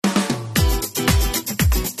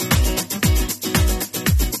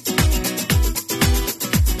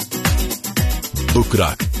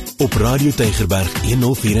Boekrak op Radio Tygerberg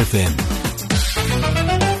 104 FM.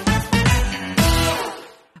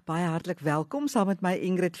 Baie hartlik welkom saam met my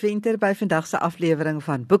Ingrid Venter by vandag se aflewering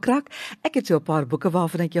van Boekrak. Ek het so 'n paar boeke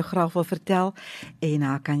waarvan ek jou graag wil vertel en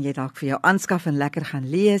dan kan jy dalk vir jou aanskaf en lekker gaan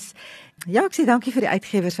lees. Ja, ek sê dankie vir die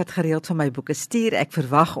uitgewers wat gereeld van my boeke stuur. Ek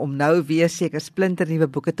verwag om nou weer seker splinter nuwe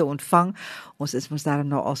boeke te ontvang. Ons is mos daarom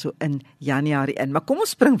nou al so in Januarie in. Maar kom ons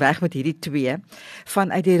spring weg met hierdie twee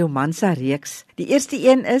vanuit die romansa reeks. Die eerste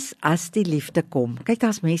een is As die liefde kom. Kyk,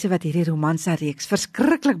 daar's mense wat hierdie romansa reeks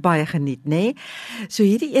verskriklik baie geniet, nê? So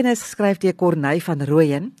hierdie een is geskryf deur Corneille van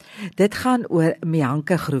Rooyen. Dit gaan oor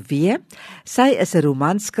Mianke Groewe. Sy is 'n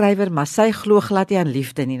romanskrywer, maar sy glo glad nie aan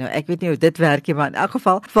liefde nie. Nou, ek weet nie hoe dit werk nie, maar in elk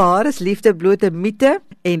geval, vir haar is liefde blote mite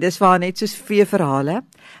en dis vir haar net soos veeverhale.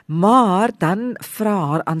 Maar dan vra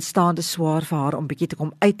haar aanstaande swaar vir haar om bietjie te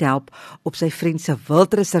kom uithelp op sy vriend se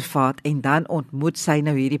wildreservaat en dan ontmoet sy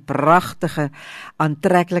nou hierdie pragtige,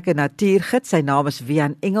 aantreklike natuurgids. Sy naam is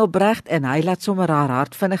Wian Engelbrecht en hy laat sommer haar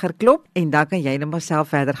hart vinniger klop en dan kan jy nou maar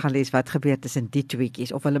self verder gaan lees wat gebeur tussen die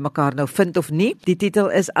tweeetjies, of hulle mekaar nou vind of nie. Die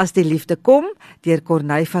titel is As die liefde kom deur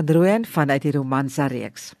Corneille van Rooyen vanuit die romansa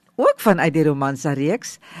reeks. Ook vanuit die romansa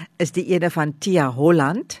reeks is die ene van Tia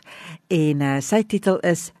Holland en sy titel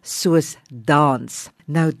is Soos dans.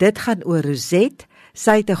 Nou dit gaan oor Rosette.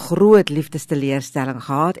 Sy het 'n groot liefdesteleurstelling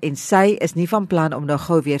gehad en sy is nie van plan om nou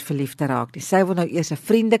gou weer verlief te raak nie. Sy wil nou eers 'n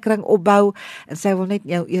vriendekring opbou en sy wil net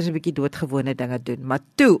nou eers 'n bietjie doodgewone dinge doen. Maar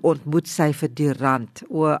toe ontmoet sy vir Durant,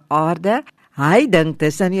 o aarde. Hy dink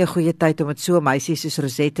dis nou nie 'n goeie tyd om met so 'n meisie soos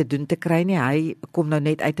Rosette te doen te kry nie. Hy kom nou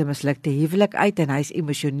net uit 'n mislukte huwelik uit en hy's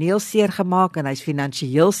emosioneel seer gemaak en hy's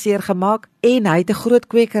finansiëel seer gemaak en hy het 'n groot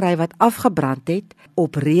kwekery wat afgebrand het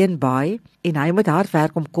op Reënbaai en hy moet hard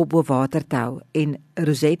werk om kop bo water te hou. En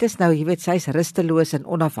Rosette is nou, jy weet, sy's rusteloos en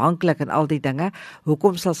onafhanklik en al die dinge.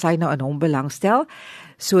 Hoekom sal sy nou in hom belangstel?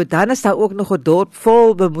 So dan is daar ook nog 'n dorp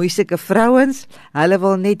vol bemoeisike vrouens. Hulle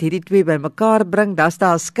wil net hierdie twee bymekaar bring. Daar's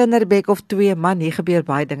daar 'n skinderbek of twee, man, hier gebeur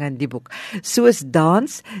baie dinge in die boek. Soos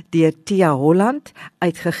dans deur Tia Holland,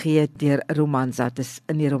 uitgegee deur Romansa. Dit is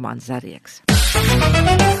in die romansa reeks.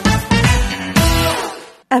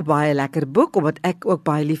 'n baie lekker boek, omdat ek ook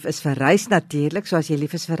baie lief is vir reis natuurlik. So as jy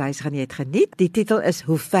lief is vir reis, gaan jy dit geniet. Die titel is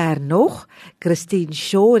Hoe ver nog? Christine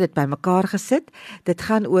Shaw het dit bymekaar gesit. Dit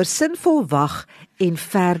gaan oor sinvol wag en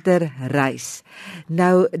verder reis.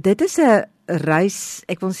 Nou, dit is 'n reis,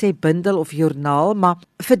 ek wil sê bundel of joernaal, maar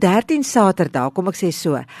vir 13 Saterdag, kom ek sê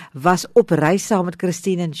so, was op reis saam met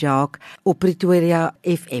Christine en Jacques op Pretoria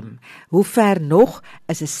FM. Hoe ver nog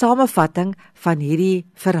is 'n samevatting van hierdie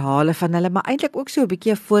verhale van hulle, maar eintlik ook so 'n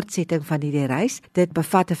bietjie 'n voortsetting van hierdie reis. Dit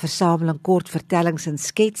bevat 'n versameling kort vertellings en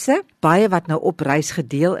sketse, baie wat nou op reis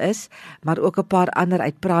gedeel is, maar ook 'n paar ander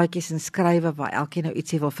uit praatjies en skrywe waar elkeen nou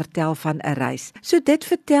ietsie wil vertel van 'n reis. So dit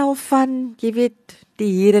vertel van, jy weet,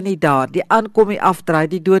 die hier en die daar, die aankom, die afdraai,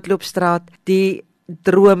 die doodloopstraat, die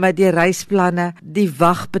drome, die reisplanne, die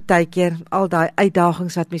wag partykeer, al daai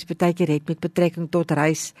uitdagings wat mens partykeer het met betrekking tot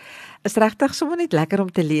reis, is regtig sommer net lekker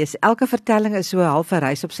om te lees. Elke vertelling is so half 'n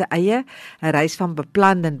reis op sy eie, 'n reis van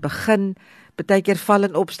beplan en begin, partykeer val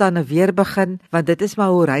en opstaan en weer begin, want dit is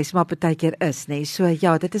maar hoe reis maar partykeer is, nê. So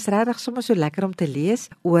ja, dit is regtig sommer so lekker om te lees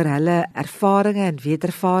oor hulle ervarings en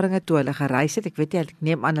wedervarings toe hulle gereis het. Ek weet nie, ek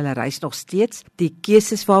neem aan hulle reis nog steeds. Die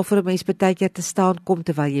keuses waarvoor 'n mens partykeer te staan kom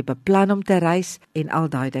terwyl jy beplan om te reis en al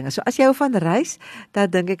daai dinge. So as jy hou van reis, dan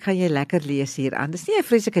dink ek gaan jy lekker lees hieraan. Dis nie 'n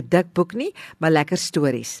vreeslike dik boek nie, maar lekker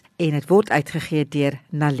stories. En dit word uitgegee deur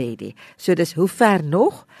Naledi. So dis Hoe ver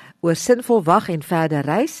nog? Oor sinvol wag en verder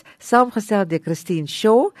reis, saamgestel deur Christine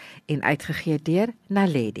Shaw en uitgegee deur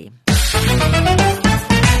Naledi.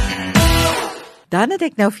 Dan het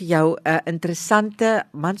ek nou vir jou 'n interessante,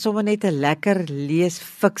 man, sommer net 'n lekker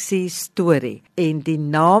leesfiksie storie. En die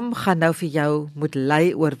naam gaan nou vir jou moet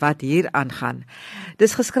lei oor wat hier aangaan.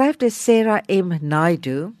 Dis geskryf deur Sarah M.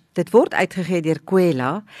 Naidu. Dit word uitgegee deur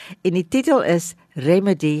Kwela en die titel is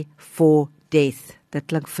Remedy for Death. Dit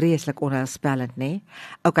klink vreeslik onheilspellend, né?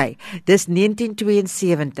 OK, dis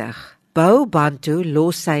 1972. Beau Bantu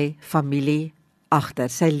los sy familie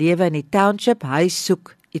agter. Sy lewe in die township, hy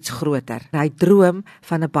soek iets groter. Hy droom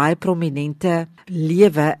van 'n baie prominente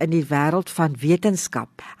lewe in die wêreld van wetenskap.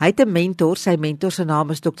 Hy het 'n mentor, sy mentor se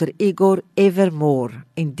naam is Dr. Igor Evermore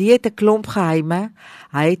en die het 'n klomp geheime.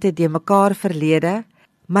 Hy het 'n deurmekaar verlede,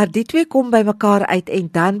 maar die twee kom by mekaar uit en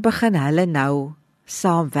dan begin hulle nou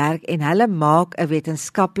saamwerk en hulle maak 'n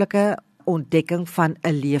wetenskaplike ontdekking van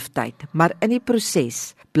 'n leeftyd. Maar in die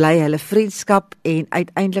proses bly hulle vriendskap en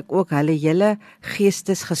uiteindelik ook hulle hele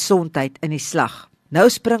geestesgesondheid in die slag. Nou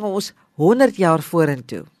spring ons 100 jaar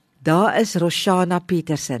vorentoe. Daar is Roshana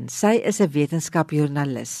Petersen. Sy is 'n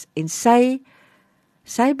wetenskapjoernalis en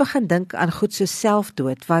sy begin dink aan goed so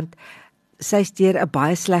selfdood, want sy is deur 'n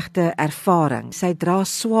baie slegte ervaring. Sy dra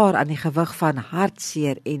swaar aan die gewig van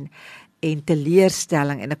hartseer en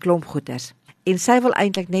teleurstelling en 'n klomp goeters. En sy wil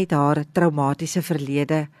eintlik net haar traumatiese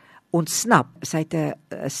verlede ontsnap. Sy het 'n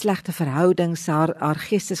slegte verhouding, haar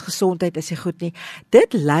geestesgesondheid is nie goed nie.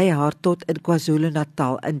 Dit lei haar tot in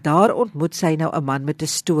KwaZulu-Natal en daar ontmoet sy nou 'n man met 'n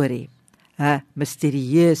storie, 'n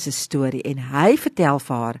misterieuse storie, en hy vertel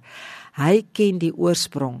vir haar, hy ken die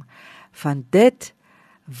oorsprong van dit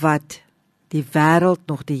wat die wêreld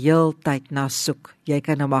nog die heel tyd na soek. Jy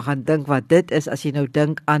kan nou maar gaan dink wat dit is as jy nou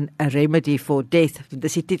dink aan A Remedy for Death.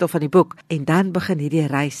 Dis die titel van die boek. En dan begin hierdie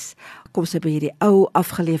reis. Kom sy by hierdie ou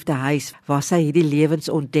afgeleefde huis waar sy hierdie lewens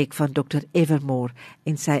ontdek van Dr. Evermore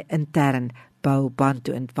en sy intern bou band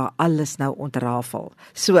toe en waar alles nou ontrafel.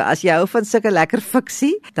 So as jy hou van sulke lekker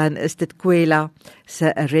fiksie, dan is dit Kwela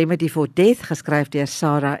se A Remedy for Death, geskryf deur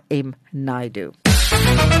Sarah M. Naidu.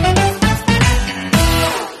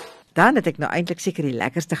 Dan het ek nou eintlik seker die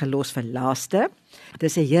lekkerste gelos vir laaste.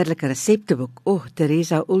 Dis 'n heerlike resepteboek.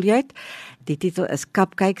 Teresa Ulyate. Die titel is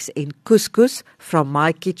Cupcakes en Couscous from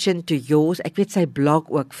my kitchen to yours. Ek weet sy blog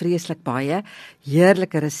ook vreeslik baie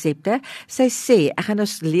heerlike resepte. Sy sê, ek gaan nou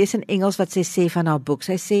lees in Engels wat sy sê van haar boek.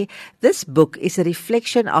 Sy sê, "This book is a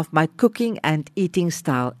reflection of my cooking and eating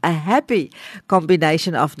style, a happy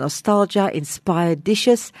combination of nostalgia-inspired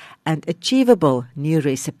dishes and achievable new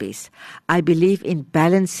recipes. I believe in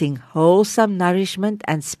balancing wholesome nourishment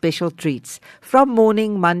and special treats, from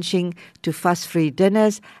morning munching to fuss-free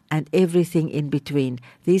dinners and everything in between.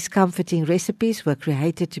 These comforting recipes were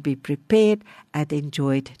created to be prepared and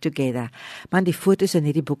enjoyed together." Man, die foto's in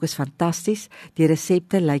hierdie boek is fantasties. Die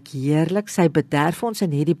resepte lyk heerlik. Sy bederf ons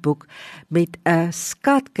in hierdie boek met 'n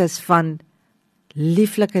skatkis van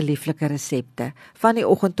lieflike resepte. Van die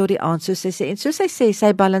oggend tot die aand, soos sy sê. En soos sy sê,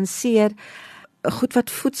 sy balanseer goed wat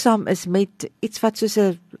voedsaam is met iets wat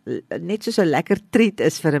net soos 'n lekker treat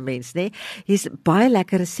is vir 'n mens, né? Hier's baie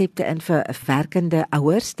lekker resepte in vir werkende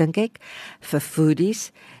ouers, dink ek, vir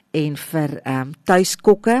foodies en vir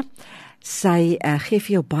tuiskokke. Sy gee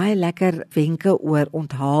vir jou baie lekker wenke oor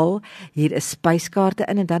onthaal. Hier is spyskaarte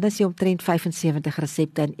in en dan is jy omtrent 75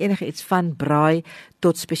 resepte en enige iets van braai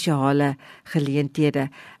tot spesiale geleenthede.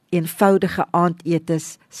 Eenvoudige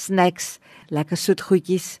aandetes, snacks, lekker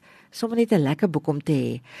soetgoedjies. Sommer net 'n lekker boek om te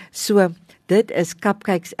hê. So, dit is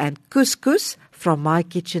Cupcakes and Couscous from my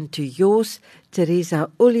kitchen to yours, Teresa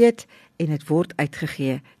Ulyate, en dit word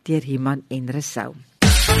uitgegee deur Iman en Resou.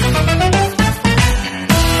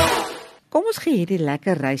 Kom ons gee hierdie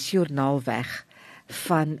lekker reisjoernaal weg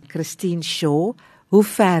van Christine Shaw, Hoe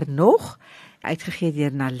ver nog? Uitgegee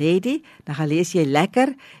deur Naledi. Dan gaan lees jy lekker,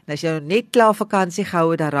 en as jy nou net klaar vakansie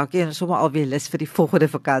gehou, dan raak jy sommer alweer lus vir die volgende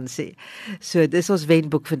vakansie. So dis ons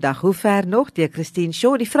wenboek vandag, Hoe ver nog? Deur Christine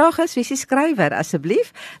Shaw. Die vraag is, wie is die skrywer?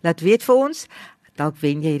 Asseblief, laat weet vir ons. Dalk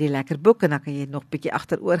wen jy hierdie lekker boek en dan kan jy nog bietjie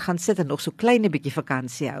agteroor gaan sit en nog so klein 'n bietjie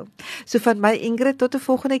vakansie hou. So van my Ingrid, tot 'n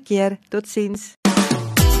volgende keer. Totsiens.